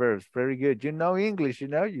 regular verbs, very good. You know English, you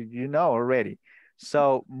know already.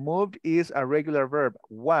 So moved is a regular verb.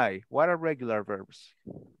 Why? What are regular verbs?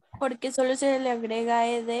 Porque solo se le agrega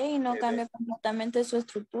ed y no cambia completamente su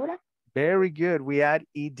estructura. Very good. We add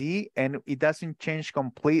ed and it doesn't change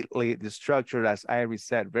completely the structure as Iris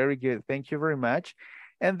said. Very good. Thank you very much.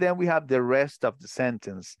 And then we have the rest of the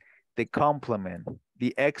sentence, the complement,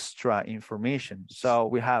 the extra information. So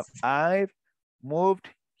we have I've moved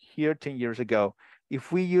here 10 years ago.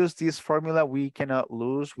 If we use this formula, we cannot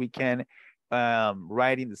lose. We can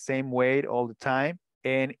write in the same way all the time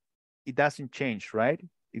and it doesn't change, right?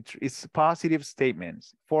 It's positive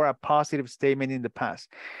statements for a positive statement in the past.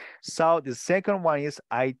 So the second one is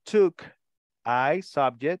I took, I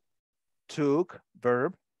subject, took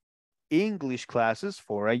verb, English classes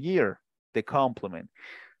for a year, the complement.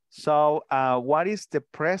 So what is the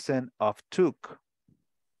present of took?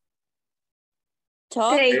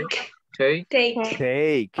 Take.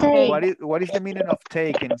 Take. What is the meaning of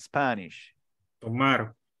take in Spanish?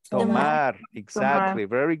 Tomar. Tomar, exactly.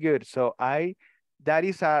 Very good. So that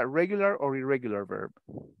is a regular or irregular verb?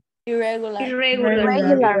 Irregular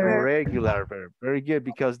verb. Very good,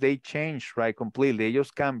 because they change, right, completely.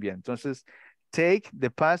 Ellos cambian. Entonces, take,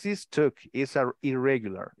 the past is took, is an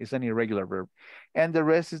irregular verb. And the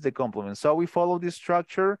rest is the complement. So we follow this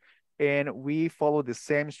structure and we follow the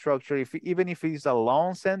same structure. Even if it's a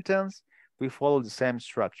long sentence, we follow the same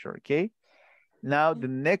structure, okay? Now, the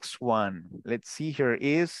next one, let's see here,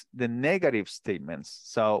 is the negative statements.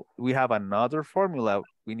 So we have another formula.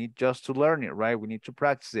 We need just to learn it, right? We need to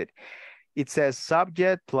practice it. It says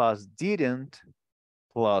subject plus didn't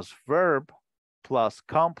plus verb plus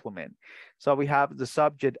complement. So we have the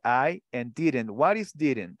subject I and didn't. What is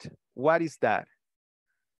didn't? What is that?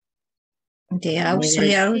 The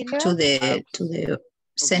auxiliary to the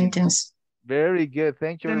sentence. Very good.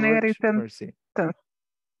 Thank you very much, Mercy.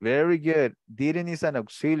 Very good. Didn't is an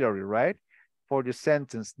auxiliary, right? For the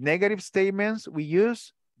sentence. Negative statements, we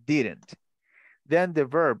use didn't. Then the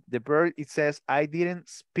verb, it says, I didn't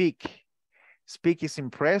speak. Speak is in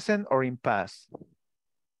present or in past?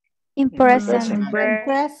 In present.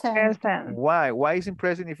 Why? Why is in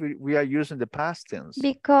present if we are using the past tense?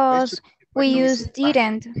 Because we use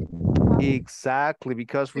didn't. Exactly,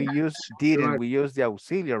 because we use didn't. We use the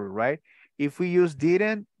auxiliary, right? If we use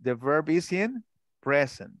didn't, the verb is in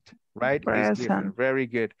present, right? Present. Very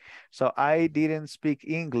good. So I didn't speak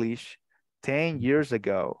English 10 years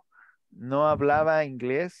ago. No hablaba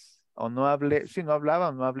inglés o no hablé, sí, no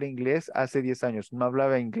hablé inglés hace 10 años. No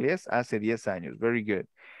hablaba inglés hace 10 años. Very good.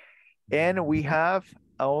 And we have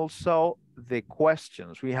also the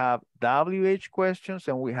questions. We have WH questions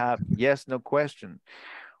and we have yes, no question.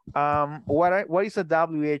 What is a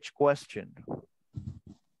WH question?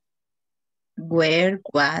 Where,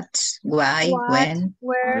 what, why, when.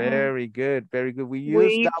 Where. Very good, very good. We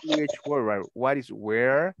use WH word, right? What is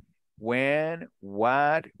where, when,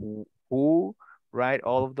 what, who, right?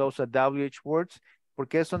 All of those are WH words. ¿Por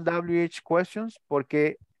qué son WH questions?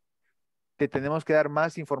 Porque te tenemos que dar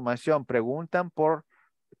más información. Preguntan por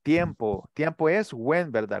tiempo. Tiempo es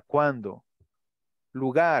when, ¿verdad? ¿Cuándo?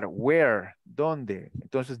 Lugar, where, ¿dónde?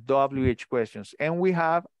 Entonces, WH questions. And we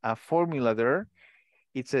have a formula there.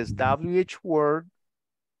 It says WH word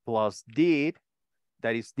plus did,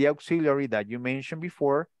 that is the auxiliary that you mentioned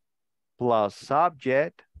before, plus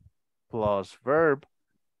subject, plus verb,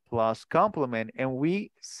 plus complement. And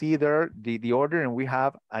we see there the order, and we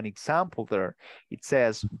have an example there. It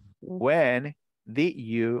says, when did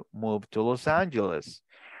you move to Los Angeles?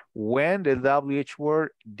 When the WH word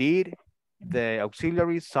did, the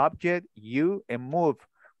auxiliary, subject, you, and move.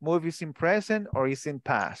 Move is in present or is in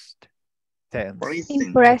past tense?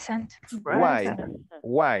 In present. Why?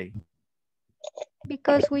 Why?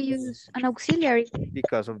 Because we use an auxiliary.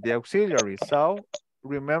 Because of the auxiliary. So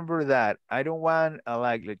remember that. I don't want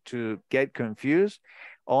to get confused.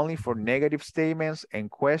 Only for negative statements and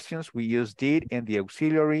questions, we use did and the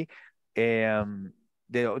auxiliary. The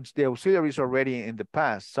auxiliary is already in the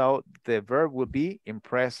past, so the verb will be in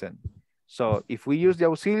present. So if we use the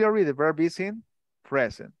auxiliary, the verb is in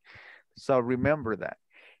present. So remember that.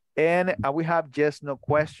 And we have yes, no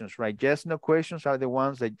questions, right? Yes, no questions are the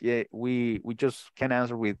ones that we just can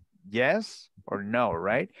answer with yes or no,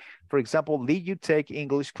 right? For example, did you take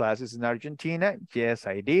English classes in Argentina? Yes,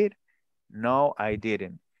 I did. No, I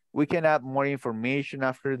didn't. We can add more information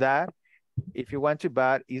after that if you want to,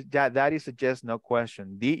 but that is a yes, no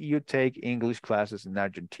question. Did you take English classes in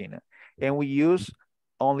Argentina? And we use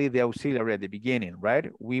only the auxiliary at the beginning,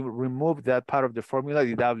 right? We remove that part of the formula,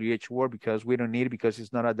 the WH word, because we don't need it because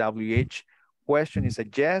it's not a WH question, it's a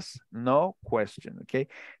yes, no question, okay?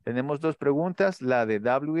 Tenemos dos preguntas, la de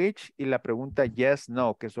WH y la pregunta yes,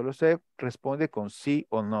 no, que solo se responde con sí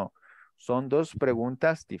o no. Son dos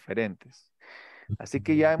preguntas diferentes. Así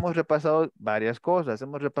que ya hemos repasado varias cosas.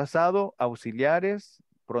 Hemos repasado auxiliares,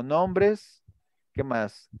 pronombres, ¿qué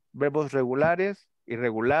más? Verbos regulares,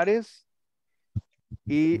 irregulares,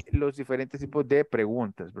 y los diferentes tipos de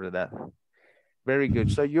preguntas, ¿verdad? Very good.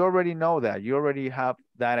 So you already know that. You already have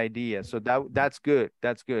that idea. So that's good.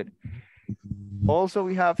 That's good. Also,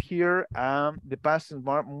 we have here the past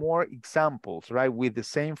more examples, right? With the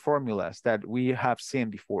same formulas that we have seen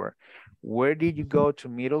before. Where did you go to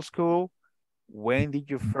middle school? When did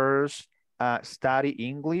you first study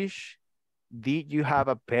English? Did you have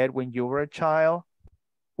a pet when you were a child?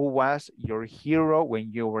 Who was your hero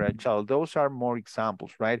when you were a child? Those are more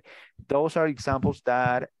examples, right? Those are examples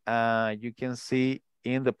that you can see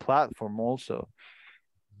in the platform also.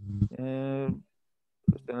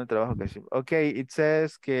 Okay, it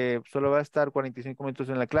says que solo va a estar 45 minutos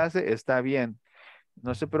en la clase. Está bien.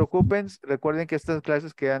 No se preocupen. Recuerden que estas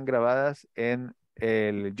clases quedan grabadas en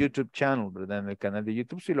el YouTube channel, ¿verdad? En el canal de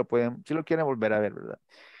YouTube, si lo quieren volver a ver, ¿verdad?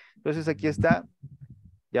 Entonces aquí está.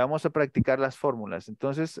 Ya vamos a practicar las fórmulas.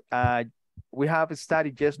 Entonces, we have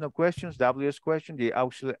studied yes, no questions, WS question, the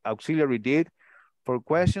auxiliary did for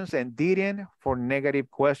questions and didn't for negative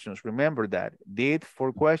questions. Remember that. Did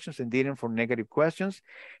for questions and didn't for negative questions.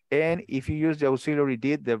 And if you use the auxiliary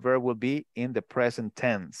did, the verb will be in the present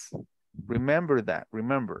tense. Remember that.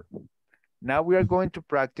 Remember. Now we are going to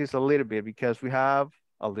practice a little bit because we have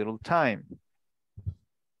a little time.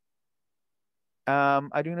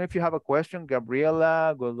 I don't know if you have a question,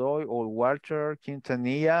 Gabriela, Godoy, or Walter,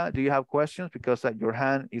 Quintanilla. Do you have questions? Because your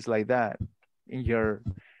hand is like that. Do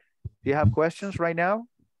you have questions right now?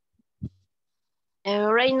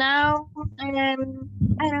 Right now, I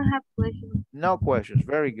don't have questions. No questions.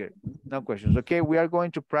 Very good. No questions. Okay, we are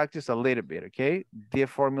going to practice a little bit, okay? The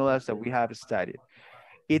formulas that we have studied.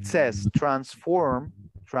 It says transform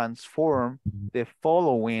the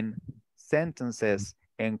following sentences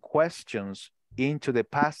and questions into the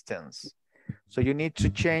past tense. So you need to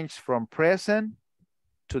change from present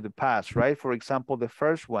to the past, right? For example, the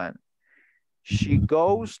first one, she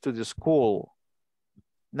goes to the school.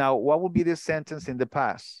 Now, what would be the sentence in the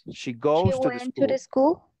past? She goes to the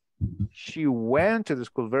school. She went to the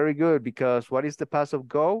school. Very good, because what is the past of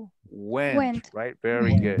go? Went. Right?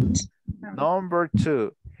 Very good. Number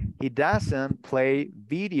two, he doesn't play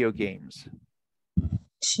video games.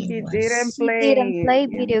 He didn't play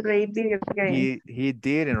video games. He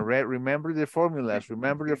didn't. Remember the formulas.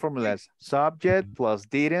 Remember the formulas. Subject plus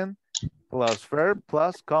didn't plus verb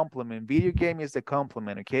plus complement. Video game is the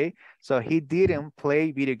complement, okay? So he didn't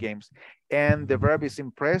play video games. And the verb is in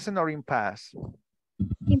present or in past?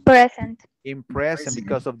 In present. In present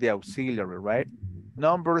because of the auxiliary, right?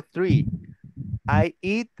 Number 3, I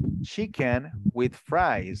eat chicken with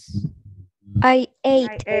fries. I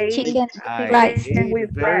ate chicken with rice.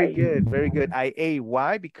 Very good, very good. I ate.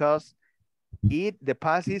 Why? Because eat, the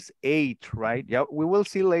past is ate, right? Yeah, we will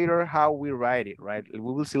see later how we write it, right? We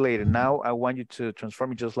will see later. Now I want you to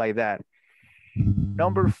transform it just like that.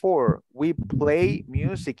 Number 4, we play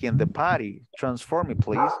music in the party. Transform it,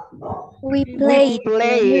 please. We played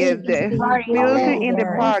music in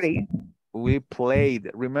the party. We played.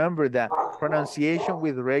 Remember that pronunciation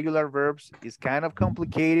with regular verbs is kind of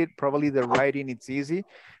complicated. Probably the writing it's easy,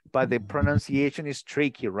 but the pronunciation is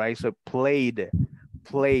tricky, right? So played.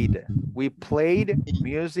 We played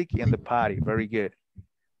music in the party. Very good.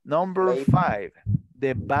 Number 5,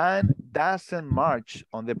 the band doesn't march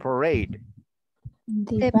on the parade.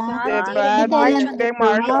 The band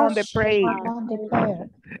march on the parade.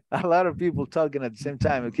 A lot of people talking at the same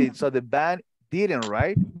time. Okay, so the band didn't,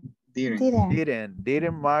 right?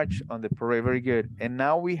 Didn't march on the parade. Very good. And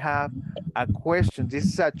now we have a question. This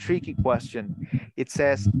is a tricky question. It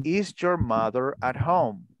says, is your mother at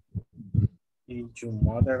home? Is your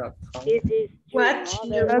mother at home? What's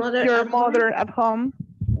your mother at home?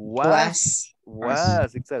 Was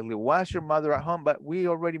exactly. Was your mother at home? But we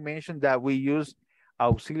already mentioned that we use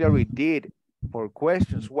auxiliary did for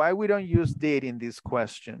questions. Why we don't use did in this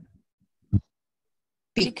question?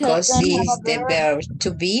 Because it's the verb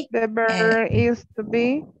to be. The verb is to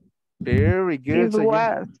be. Very good. So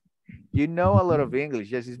was. You know a lot of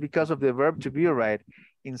English. Yes, it's because of the verb to be, right?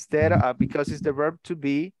 Instead of, because it's the verb to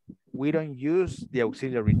be, we don't use the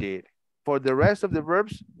auxiliary did. For the rest of the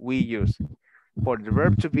verbs, we use. For the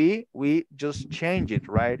verb to be, we just change it,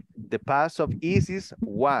 right? The past of is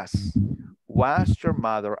was. Was your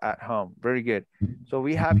mother at home? Very good. So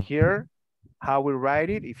we have here how we write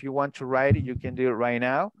it. If you want to write it, you can do it right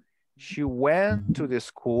now. She went to the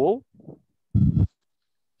school.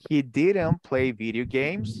 He didn't play video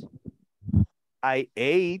games. I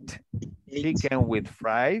ate chicken with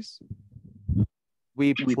fries.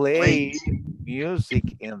 We played music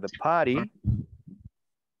in the party.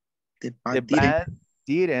 The band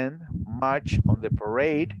didn't march on the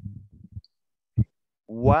parade.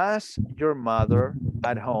 Was your mother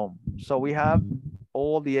at home? So we have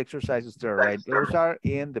all the exercises there, right? Those are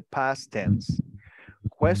in the past tense.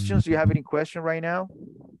 Questions? Do you have any question right now?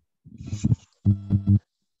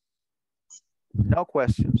 No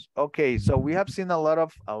questions. Okay, so we have seen a lot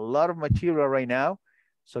of material right now.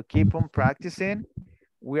 So keep on practicing.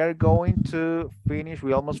 We are going to finish,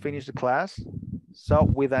 we almost finished the class. So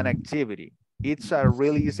with an activity. It's a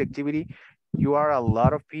really easy activity. You are a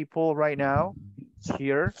lot of people right now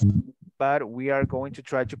here, but we are going to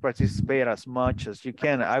try to participate as much as you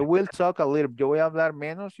can. I will talk a little. Yo voy a hablar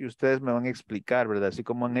menos y ustedes me van a explicar, ¿verdad? Así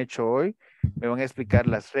como han hecho hoy, me van a explicar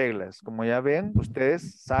las reglas. Como ya ven,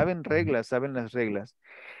 ustedes saben reglas, saben las reglas.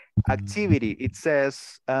 Activity, it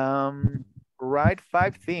says, write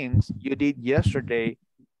 5 things you did yesterday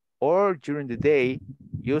or during the day.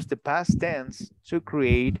 Use the past tense to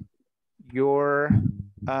create your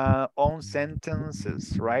own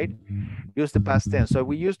sentences, right? Use the past tense. So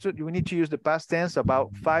we need to use the past tense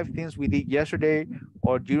about 5 things we did yesterday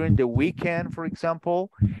or during the weekend, for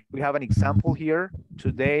example. We have an example here.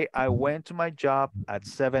 Today, I went to my job at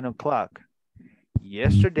 7 o'clock.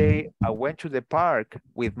 Yesterday, I went to the park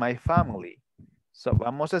with my family. So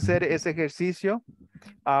vamos a hacer ese ejercicio.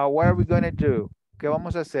 What are we going to do? ¿Qué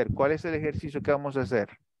vamos a hacer? ¿Cuál es el ejercicio que vamos a hacer?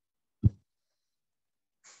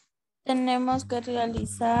 Tenemos que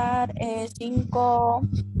realizar 5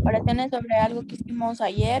 oraciones sobre algo que hicimos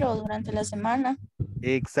ayer o durante la semana.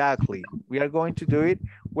 Exactly. We are going to do it.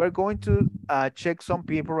 We're going to check some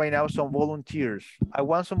people right now, some volunteers. I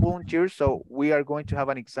want some volunteers, so we are going to have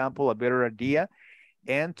an example, a better idea.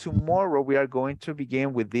 And tomorrow we are going to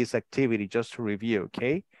begin with this activity just to review,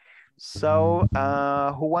 okay? So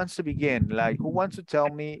who wants to begin? Like, who wants to tell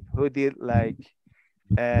me who did like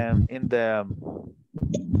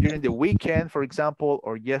during the weekend, for example,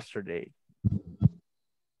 or yesterday?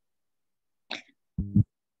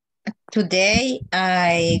 Today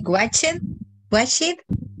I watched the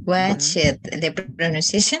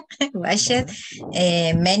pronunciation,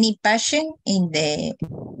 many passion in the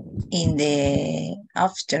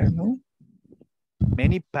afternoon.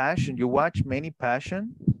 Many passion, you watch many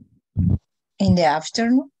passion? In the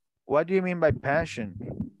afternoon. What do you mean by passion?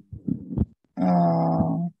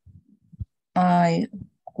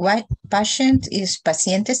 What patient is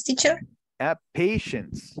pacientes, teacher?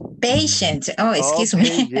 Patience. Patient. Oh, excuse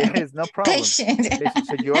Okay, me. yes, no problem. Patient. Listen,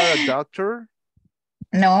 so you are a doctor?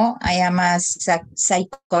 No, I am a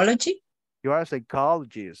psychology. You are a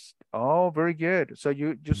psychologist. Oh, very good. So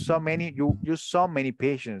you saw many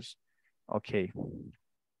patients. Okay.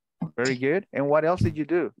 Very good. And what else did you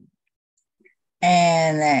do?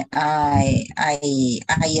 And I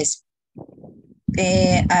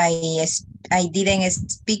didn't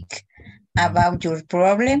speak about your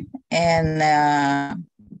problem, and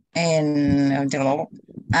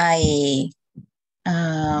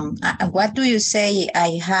what do you say?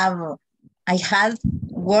 I had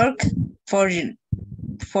work for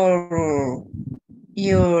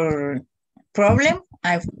your problem.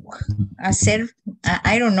 I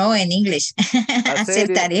don't know in English. Hacer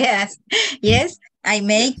tareas. Yes, I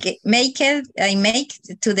make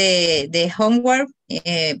to the homework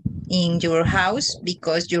in your house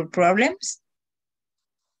because your problems.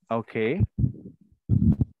 Okay.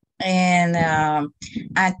 And I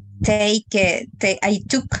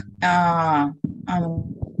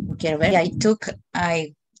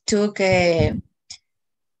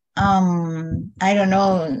don't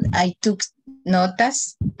know, I took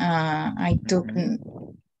notas. I took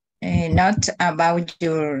note about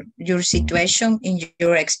your situation in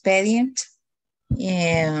your expedient.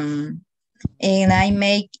 And I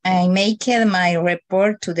make my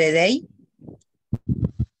report to the day.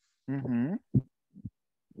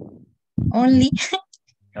 Only.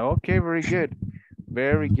 Okay, very good.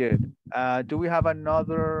 Very good. Do we have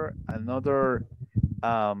another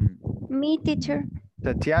me, teacher.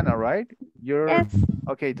 Tatiana, right? Yes.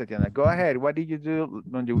 Okay, Tatiana, go ahead. What did you do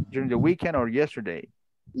during the weekend or yesterday?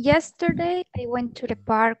 Yesterday, I went to the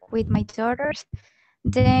park with my daughters.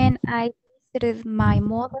 Then I visited my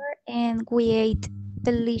mother and we ate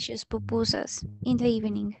delicious pupusas in the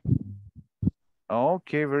evening.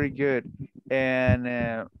 Okay, very good. And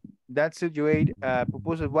that's it, you ate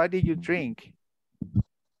pupusas. What did you drink?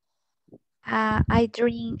 I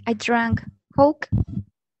drank Coke.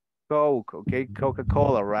 Coke, okay,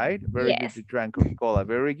 Coca-Cola, right? Very Yes. good, you drank Coca-Cola,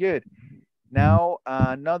 very good. Now,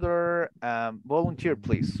 another volunteer,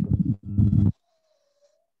 please.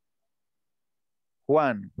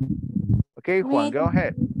 Juan. Okay, Juan, go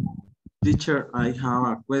ahead. Teacher, I have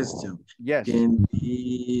a question. Yes. Can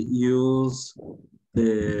we use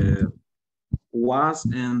the was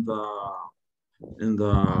and the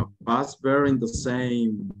past verb in the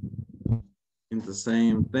same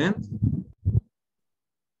tense?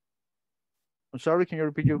 I'm sorry, can you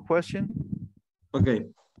repeat your question? Okay.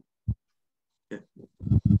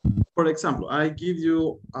 For example, I give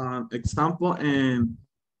you an example and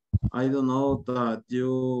I don't know that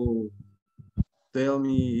you tell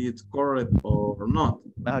me it's correct or not.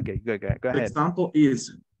 Okay, good, go ahead. Example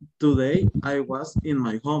is, today I was in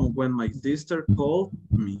my home when my sister called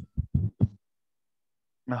me.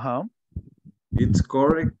 It's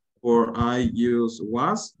correct for I use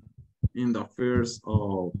was in the first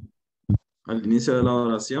of al inicio de la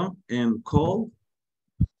oración and call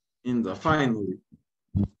in the finally.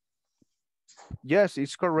 Yes,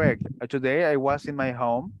 it's correct. Today I was in my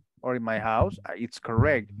home or in my house. It's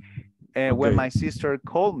correct. When my sister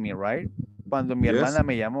called me, right? Cuando mi hermana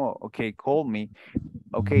me llamó. Okay, called me.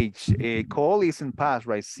 Okay, call is in past,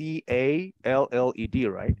 right? C-A-L-L-E-D,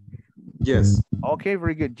 right? Yes. Okay,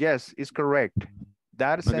 very good. Yes, it's correct.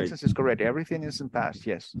 That sentence is correct. Everything is in past,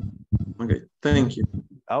 yes. Okay, thank you.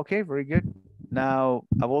 Okay, very good. Now,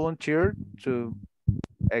 a volunteer to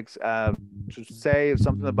say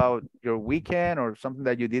something about your weekend or something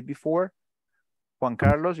that you did before. Juan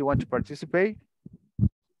Carlos, you want to participate?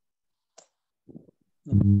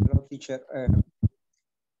 Hello, teacher.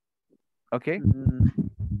 Okay.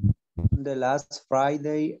 The last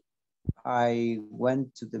Friday, I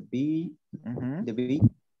went to the beach,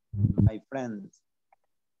 my friends.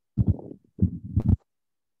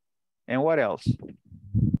 And what else?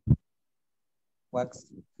 What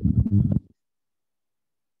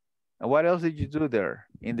else did you do there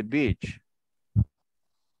in the beach?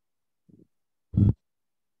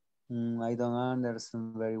 I don't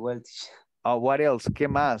understand very well, teacher. What else? ¿Qué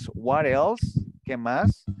más? What else? ¿Qué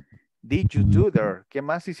más did you do there? ¿Qué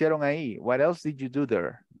más hicieron ahí? What else did you do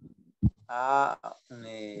there?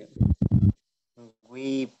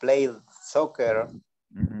 We played soccer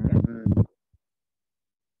in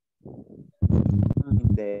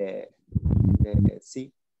the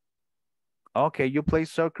sea. Okay, you play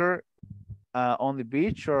soccer on the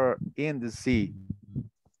beach or in the sea?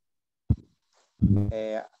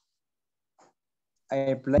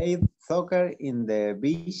 I played soccer in the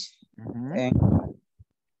beach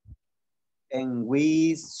and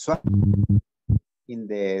we swam in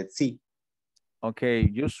the sea. Okay,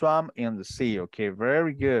 you swam in the sea. Okay,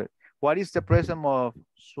 very good. What is the present of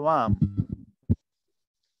swam?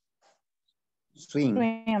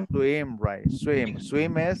 Swim. Swim, right? Swim.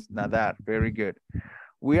 Swim is nadar. Very good.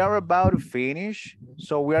 We are about to finish,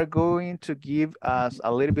 so we are going to give us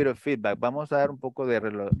a little bit of feedback. Vamos a dar un poco de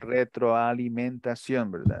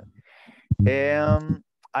retroalimentación, ¿verdad?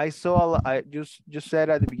 I saw, I just said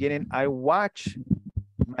at the beginning, I watch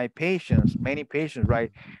my patients, many patients,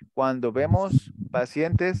 right? Cuando vemos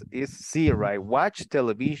pacientes is see, right? Watch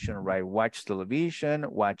television, right? Watch television,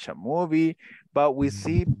 watch a movie, but we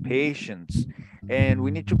see patients. And we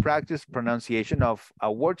need to practice pronunciation of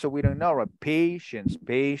a word so we don't know, right? Patience,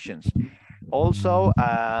 patience. Also,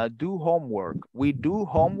 do homework. We do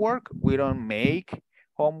homework. We don't make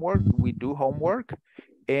homework. We do homework.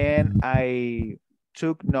 And I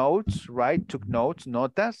took notes, right? Took notes,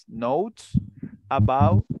 notas, notes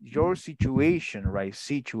about your situation, right?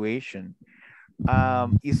 Situation.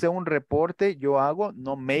 Hice un reporte, yo hago,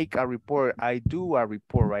 no make a report. I do a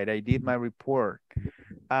report, right? I did my report.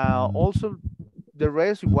 Also, the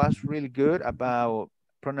rest was really good about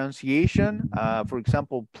pronunciation. For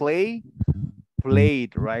example, play,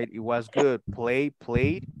 played, right? It was good. Play,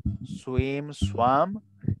 played, swim, swam.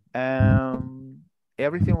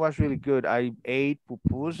 Everything was really good. I ate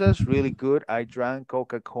pupusas, really good. I drank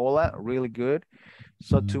Coca-Cola, really good.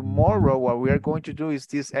 So tomorrow, what we are going to do is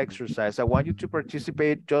this exercise. I want you to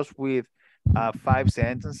participate just with 5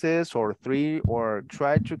 sentences or 3, or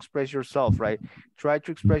try to express yourself, right? Try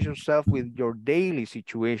to express yourself with your daily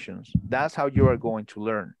situations. That's how you are going to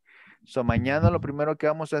learn. So mañana lo primero que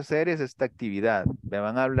vamos a hacer es esta actividad. Me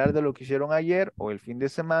van a hablar de lo que hicieron ayer o el fin de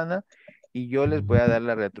semana y yo les voy a dar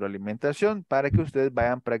la retroalimentación para que ustedes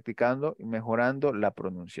vayan practicando y mejorando la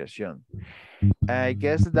pronunciación. I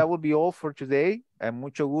guess that will be all for today.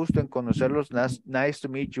 Mucho gusto en conocerlos. Nice to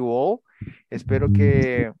meet you all. Espero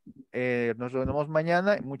que nos vemos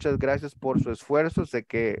mañana. Muchas gracias por su esfuerzo. Sé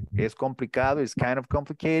que es complicado, it's kind of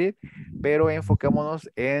complicated, pero enfoquémonos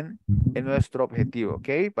en nuestro objetivo,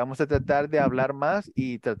 ¿ok? Vamos a tratar de hablar más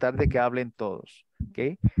y tratar de que hablen todos,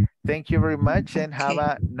 ¿ok? Thank you very much and have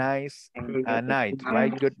a nice night,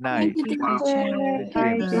 right? Good night. Thank you,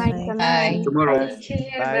 Dreams. Bye. Tomorrow.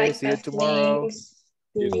 Bye. See you tomorrow. See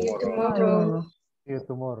you tomorrow. See you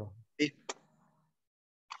tomorrow.